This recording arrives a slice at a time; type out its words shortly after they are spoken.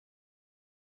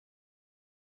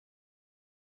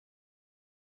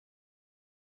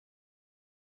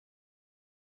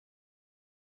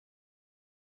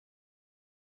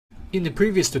In the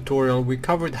previous tutorial, we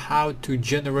covered how to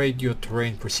generate your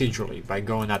terrain procedurally by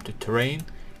going up to Terrain,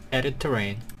 Edit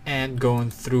Terrain, and going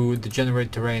through the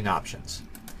Generate Terrain options.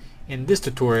 In this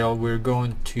tutorial, we're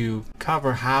going to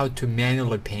cover how to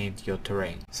manually paint your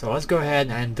terrain. So let's go ahead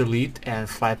and delete and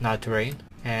flatten our terrain.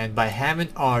 And by having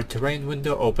our terrain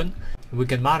window open, we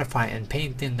can modify and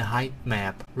paint in the height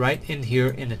map right in here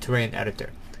in the terrain editor.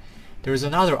 There is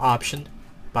another option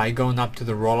by going up to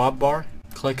the roll-up bar,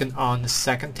 clicking on the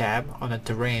second tab on the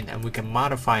terrain, and we can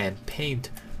modify and paint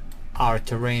our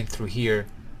terrain through here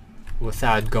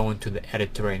without going to the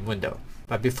edit terrain window.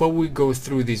 But before we go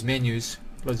through these menus,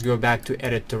 let's go back to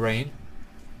edit terrain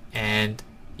and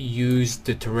use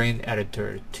the terrain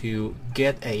editor to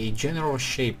get a general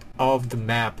shape of the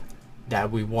map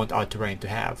that we want our terrain to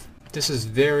have. This is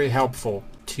very helpful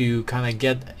to kind of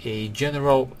get a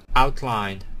general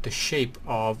outline, the shape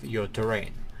of your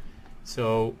terrain.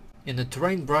 So in the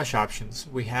terrain brush options,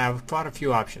 we have quite a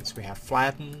few options. We have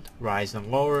flatten, rise and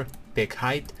lower, pick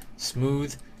height,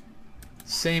 smooth.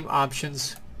 Same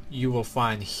options you will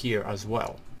find here as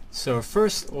well. So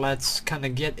first, let's kind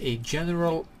of get a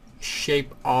general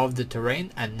shape of the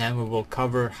terrain, and then we will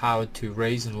cover how to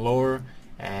raise and lower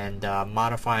and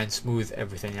modify and smooth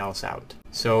everything else out.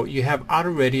 So you have outer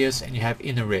radius and you have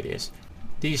inner radius.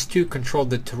 These two control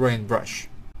the terrain brush.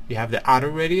 You have the outer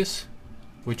radius,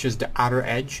 which is the outer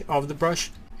edge of the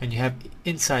brush, and you have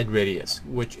inside radius,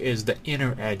 which is the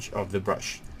inner edge of the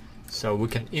brush. So we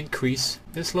can increase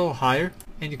this a little higher,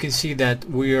 and you can see that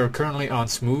we are currently on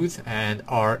smooth and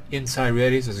our inside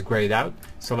radius is grayed out.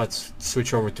 So let's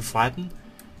switch over to flatten,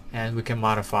 and we can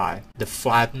modify the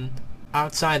flatten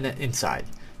outside and inside.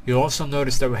 You'll also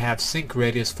notice that we have sync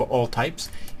radius for all types.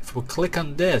 If we click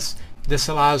on this, this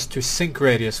allows to sync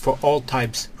radius for all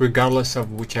types regardless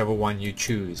of whichever one you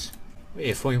choose.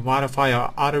 If we modify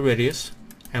our outer radius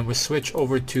and we switch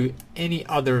over to any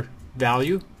other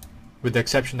value with the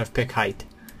exception of pick height,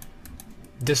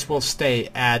 this will stay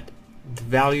at the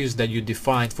values that you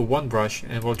defined for one brush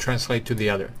and will translate to the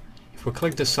other. If we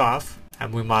click this off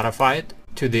and we modify it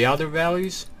to the other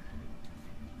values,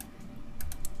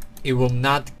 it will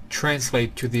not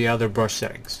translate to the other brush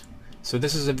settings. So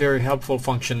this is a very helpful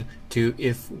function to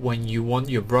if when you want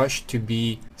your brush to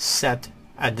be set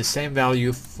at the same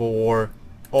value for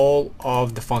all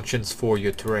of the functions for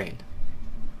your terrain.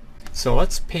 So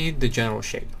let's paint the general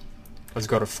shape. Let's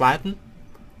go to flatten.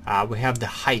 We have the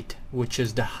height, which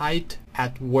is the height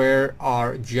at where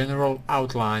our general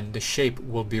outline, the shape,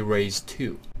 will be raised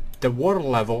to. The water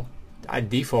level at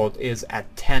default is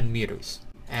at 10 meters,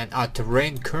 and our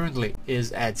terrain currently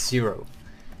is at 0.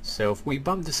 So if we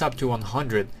bump this up to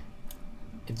 100,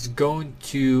 it's going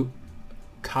to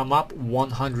come up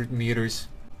 100 meters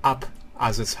up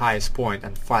as its highest point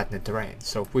and flatten the terrain.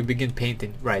 So if we begin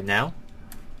painting right now,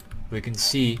 we can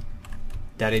see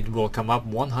that it will come up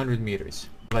 100 meters.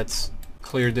 Let's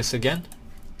clear this again.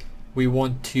 We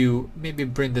want to maybe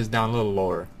bring this down a little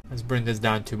lower. Let's bring this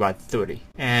down to about 30.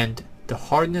 And the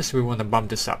hardness, we want to bump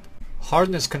this up.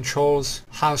 Hardness controls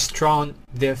how strong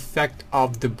the effect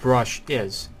of the brush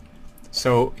is.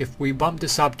 So if we bump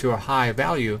this up to a high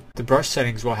value, the brush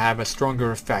settings will have a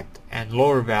stronger effect, and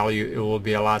lower value it will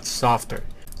be a lot softer.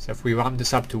 So if we bump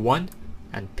this up to 1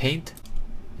 and paint,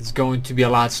 it's going to be a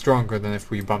lot stronger than if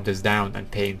we bump this down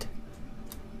and paint.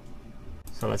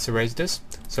 So let's erase this.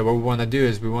 So what we want to do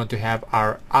is we want to have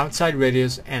our outside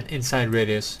radius and inside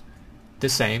radius the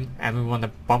same, and we want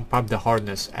to bump up the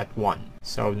hardness at 1.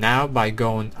 So now by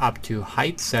going up to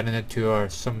height, setting it to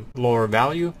some lower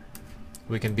value,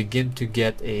 we can begin to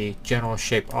get a general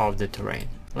shape of the terrain.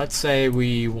 Let's say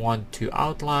we want to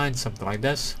outline something like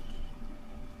this.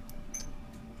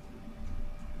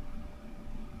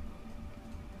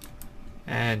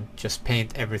 And just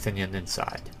paint everything in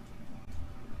inside.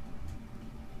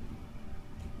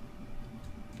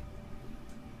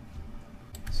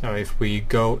 So if we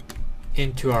go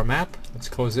into our map, let's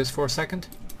close this for a second.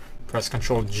 Press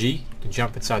Ctrl G to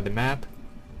jump inside the map.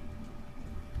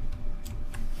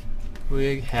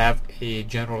 We have a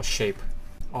general shape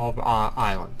of our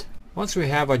island. Once we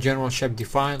have our general shape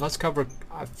defined, let's cover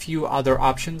a few other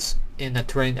options in the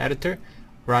terrain editor.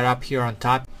 Right up here on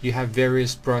top, you have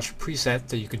various brush presets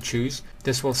that you can choose.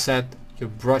 This will set your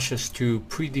brushes to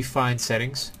predefined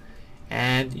settings,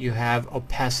 and you have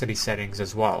opacity settings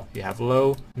as well. You have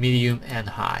low, medium, and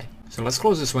high. So let's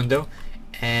close this window,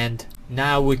 and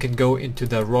now we can go into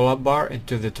the roll-up bar,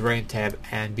 into the terrain tab,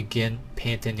 and begin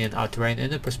painting in our terrain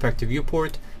in the perspective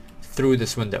viewport through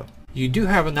this window. You do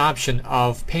have an option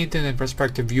of painting in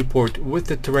perspective viewport with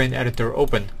the terrain editor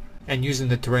open and using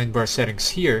the terrain brush settings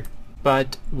here,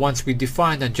 but once we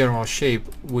define a general shape,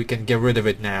 we can get rid of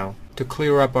it now to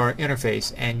clear up our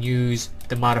interface and use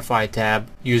the Modify tab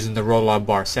using the rollout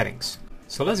bar settings.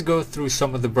 So let's go through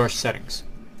some of the brush settings.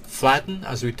 Flatten,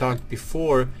 as we talked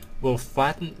before, will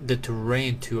flatten the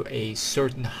terrain to a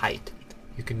certain height.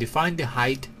 You can define the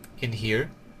height in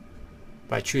here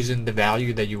by choosing the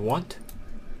value that you want,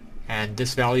 and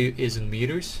this value is in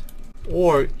meters.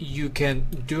 Or you can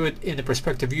do it in the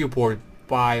perspective viewport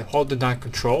by holding down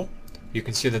Control. You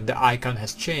can see that the icon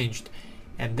has changed,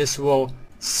 and this will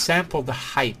sample the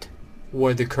height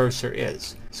where the cursor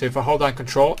is. So if I hold down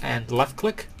Control and left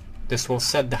click, this will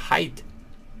set the height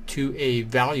to a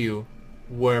value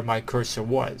where my cursor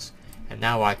was, and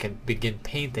now I can begin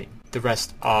painting the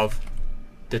rest of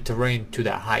the terrain to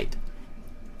that height.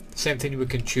 Same thing, we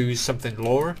can choose something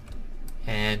lower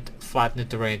and flatten the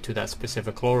terrain to that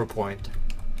specific lower point.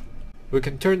 We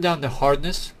can turn down the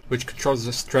hardness, which controls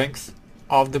the strength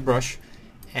of the brush,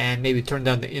 and maybe turn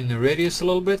down the inner radius a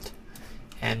little bit.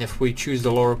 And if we choose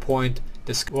the lower point,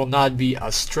 this will not be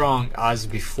as strong as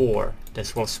before.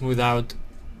 This will smooth out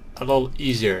a little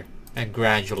easier and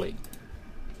gradually.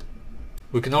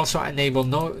 We can also enable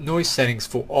noise settings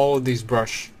for all of these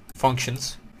brush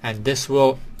functions, and this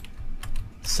will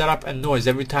set up a noise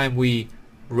every time we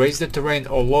raise the terrain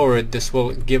or lower it. This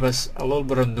will give us a little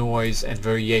bit of noise and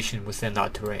variation within our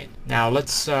terrain. Now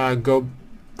let's go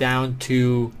down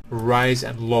to rise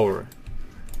and lower.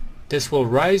 This will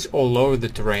rise or lower the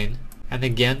terrain, and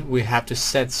again we have to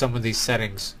set some of these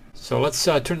settings. So let's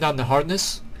turn down the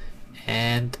hardness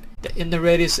and the inner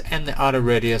radius and the outer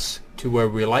radius to where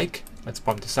we like. Let's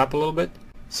bump this up a little bit.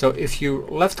 So if you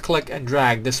left click and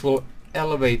drag, this will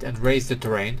elevate and raise the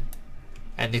terrain,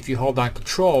 and if you hold down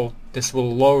Control, this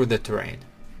will lower the terrain.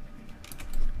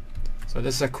 So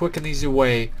this is a quick and easy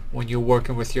way when you're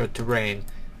working with your terrain.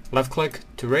 Left click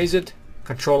to raise it,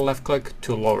 Control left click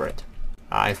to lower it.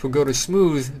 If we go to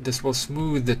smooth, this will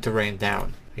smooth the terrain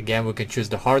down. Again, we can choose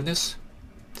the hardness,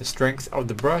 the strength of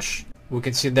the brush. We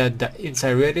can see that the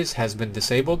inside radius has been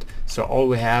disabled, so all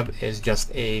we have is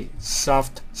just a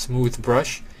soft, smooth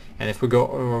brush. And if we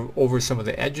go over some of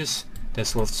the edges,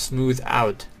 this will smooth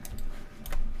out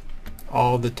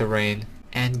all the terrain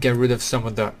and get rid of some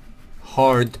of the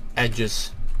hard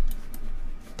edges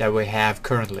that we have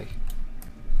currently.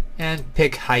 And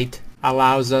pick height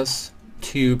allows us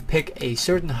to pick a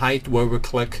certain height where we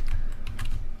click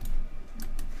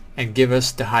and give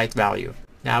us the height value.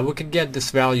 Now we can get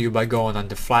this value by going on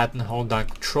the flatten, hold down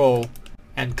Control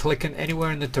and clicking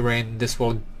anywhere in the terrain. This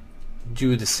will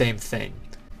do the same thing.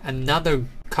 Another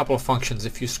couple of functions,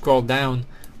 if you scroll down,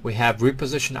 we have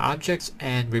reposition objects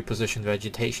and reposition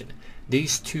vegetation.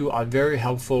 These two are very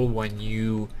helpful when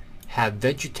you have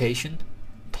vegetation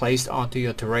placed onto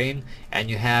your terrain and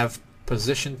you have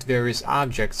positioned various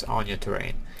objects on your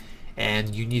terrain,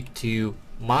 and you need to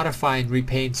modify and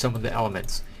repaint some of the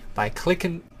elements. By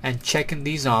clicking and checking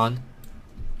these on,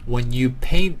 when you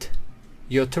paint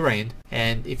your terrain,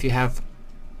 and if you have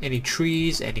any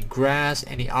trees, any grass,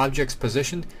 any objects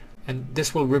positioned, and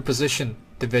this will reposition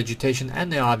the vegetation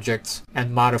and the objects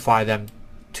and modify them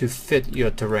to fit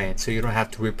your terrain, so you don't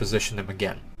have to reposition them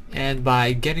again. And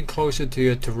by getting closer to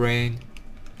your terrain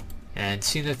and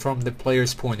seeing it from the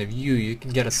player's point of view, you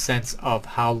can get a sense of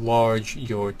how large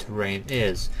your terrain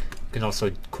is. You can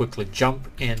also quickly jump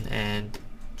in and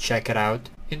check it out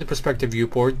in the perspective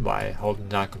viewport by holding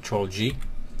down Control G.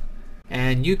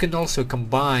 And you can also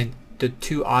combine the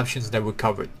two options that we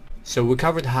covered. So we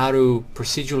covered how to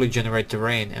procedurally generate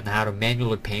terrain and how to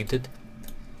manually paint it.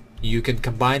 You can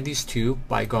combine these two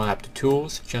by going up to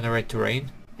Tools, Generate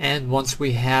Terrain, and once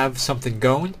we have something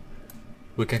going,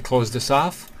 we can close this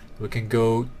off. We can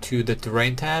go to the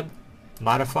Terrain tab,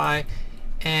 Modify,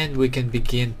 and we can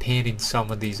begin painting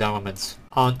some of these elements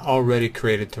on already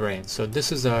created terrain. So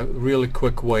this is a really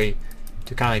quick way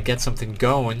to kind of get something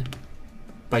going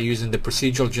by using the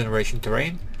procedural generation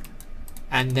terrain,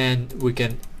 and then we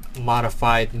can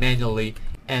modify it manually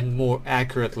and more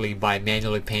accurately by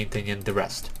manually painting in the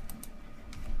rest.